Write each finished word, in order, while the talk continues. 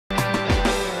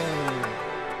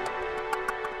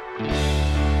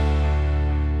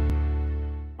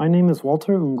My name is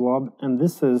Walter Unglaub, and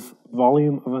this is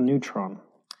volume of a neutron.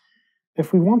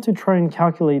 If we want to try and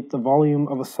calculate the volume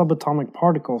of a subatomic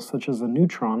particle such as a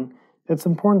neutron, it's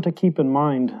important to keep in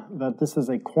mind that this is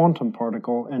a quantum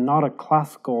particle and not a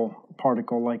classical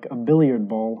particle like a billiard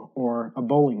ball or a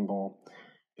bowling ball.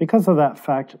 Because of that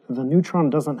fact, the neutron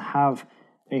doesn't have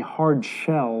a hard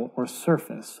shell or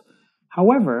surface.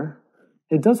 However,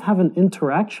 it does have an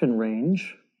interaction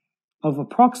range of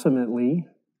approximately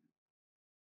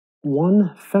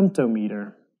 1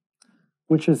 femtometer,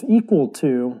 which is equal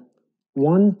to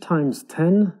 1 times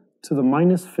 10 to the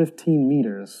minus 15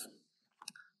 meters.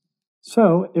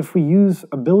 So if we use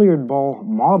a billiard ball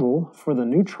model for the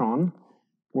neutron,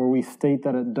 where we state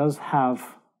that it does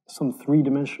have some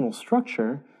three-dimensional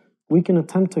structure, we can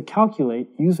attempt to calculate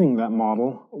using that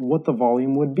model what the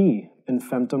volume would be in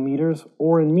femtometers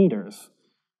or in meters.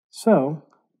 So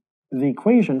the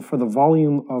equation for the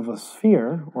volume of a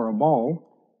sphere or a ball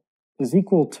is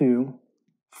equal to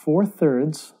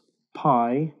 4/3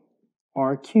 pi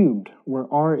r cubed,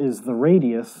 where r is the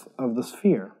radius of the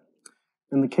sphere.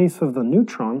 In the case of the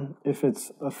neutron, if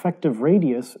its effective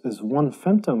radius is 1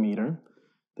 femtometer,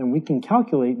 then we can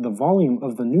calculate the volume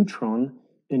of the neutron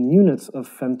in units of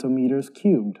femtometers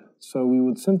cubed. So we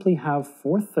would simply have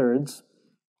 4/3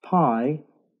 pi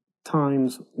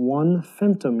times 1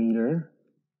 femtometer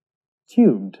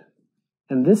cubed.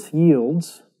 And this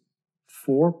yields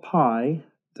 4 pi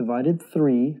divided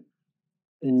 3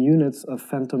 in units of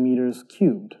femtometers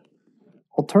cubed.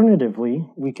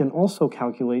 Alternatively, we can also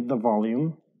calculate the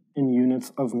volume in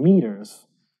units of meters.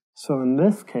 So in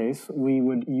this case, we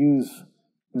would use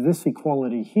this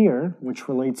equality here, which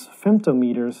relates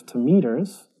femtometers to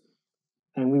meters,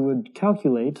 and we would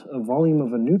calculate a volume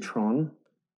of a neutron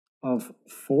of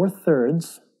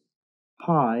 4/3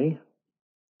 pi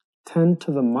 10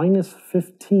 to the minus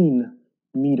 15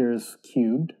 meters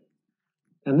cubed,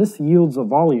 and this yields a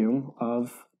volume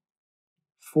of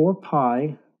 4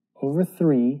 pi over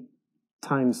 3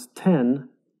 times 10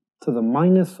 to the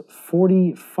minus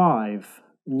 45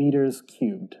 meters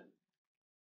cubed.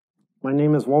 My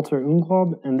name is Walter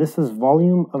Unglaub, and this is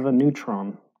volume of a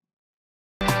neutron.